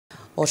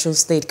Osun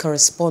State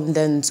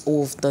correspondent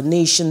of the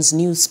nation's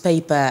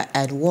newspaper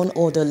and one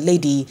other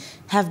lady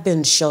have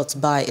been shot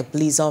by a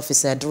police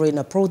officer during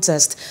a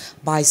protest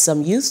by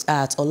some youth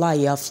at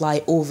Olaiya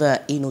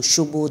flyover in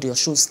Osogbo, the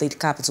Osun State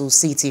capital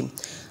city.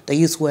 The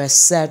youth were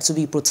said to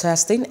be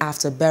protesting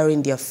after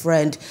burying their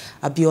friend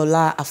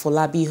Abiola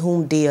Afolabi,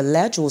 whom they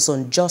allege was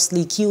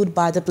unjustly killed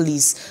by the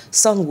police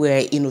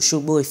somewhere in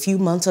Osogbo a few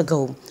months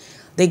ago.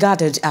 They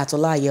gathered at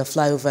Olaiya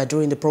flyover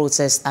during the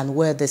protest and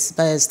were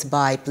dispersed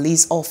by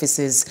police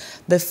officers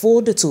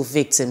before the two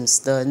victims,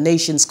 the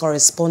nation's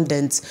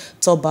correspondent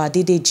Toba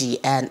Dideji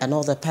and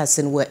another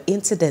person, were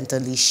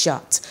incidentally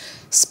shot.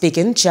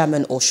 Speaking,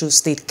 Chairman Osun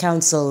State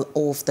Council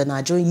of the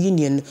Nigerian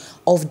Union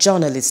of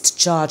Journalists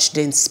charged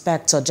the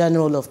Inspector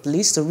General of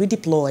Police to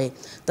redeploy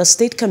the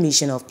State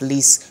Commission of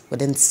Police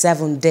within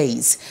 7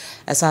 days.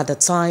 As at the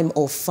time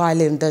of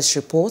filing this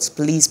report,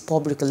 Police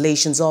Public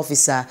Relations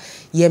Officer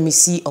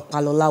Yemisi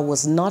Opalola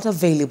was not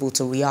available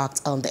to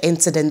react on the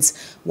incident,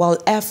 while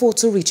effort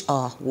to reach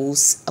her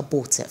was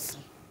abortive.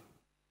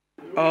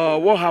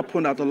 What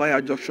happened at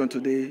Olaiya Junction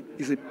today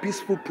is a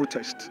peaceful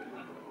protest.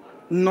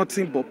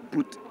 Nothing but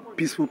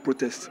peaceful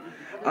protest.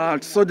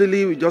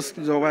 Suddenly we just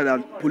discovered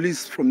that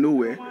police from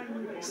nowhere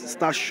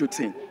start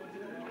shooting.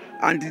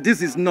 And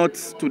this is not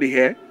to the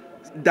air,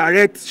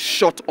 direct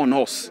shot on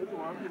us.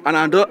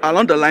 And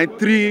along the line,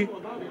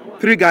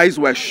 three guys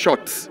were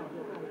shot.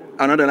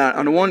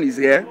 And one is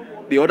here,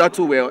 the other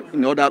two were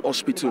in other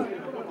hospital.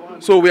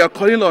 So we are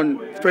calling on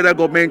federal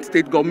government,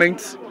 state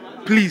government,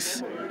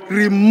 please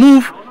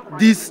remove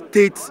this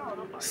state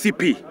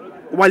CP.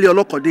 Wale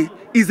Olokode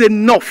is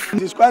enough.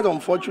 It is quite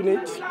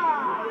unfortunate,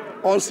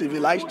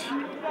 uncivilized,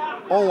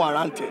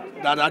 unwarranted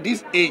that at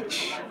this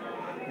age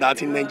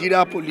that in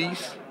Nigeria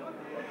police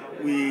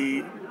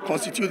we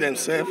constitute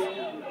themselves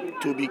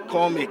to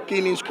become a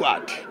killing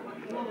squad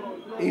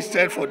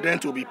instead for them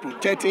to be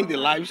protecting the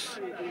lives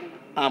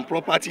and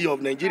property of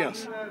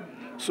Nigerians.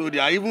 So they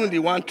are even the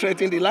one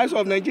threatening the lives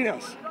of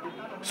Nigerians.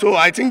 So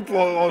I think for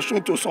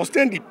Osun to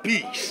sustain the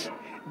peace,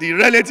 the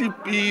relative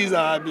peace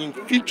that have been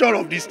feature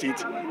of this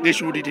state, they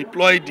should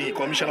redeploy the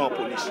Commissioner of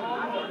Police.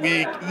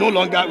 We no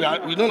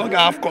longer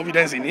have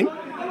confidence in him.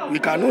 We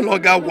can no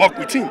longer work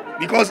with him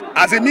because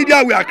as a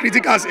media we are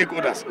critical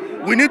stakeholders.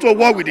 We need to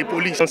work with the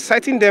police. On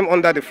sighting them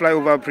under the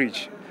flyover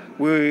bridge,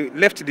 we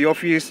left the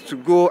office to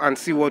go and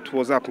see what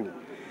was happening.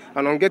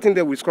 And on getting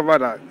there, we discovered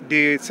that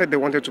they said they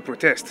wanted to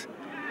protest.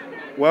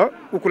 Well,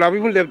 we could have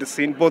even left the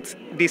scene, but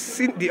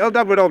the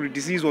elder brother of the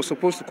deceased was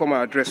supposed to come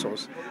and address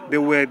us. They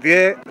were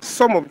there.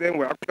 Some of them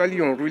were actually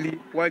unruly,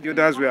 while the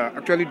others were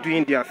actually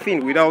doing their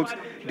thing without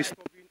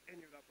disturbing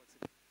any other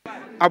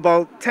person.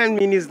 About 10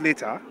 minutes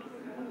later,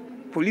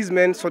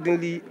 policemen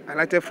suddenly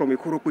alighted from a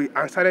kurope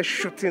and started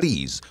shooting.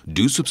 Please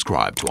do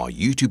subscribe to our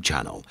YouTube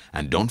channel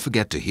and don't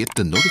forget to hit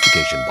the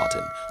notification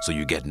button so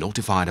you get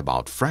notified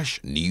about fresh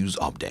news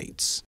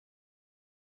updates.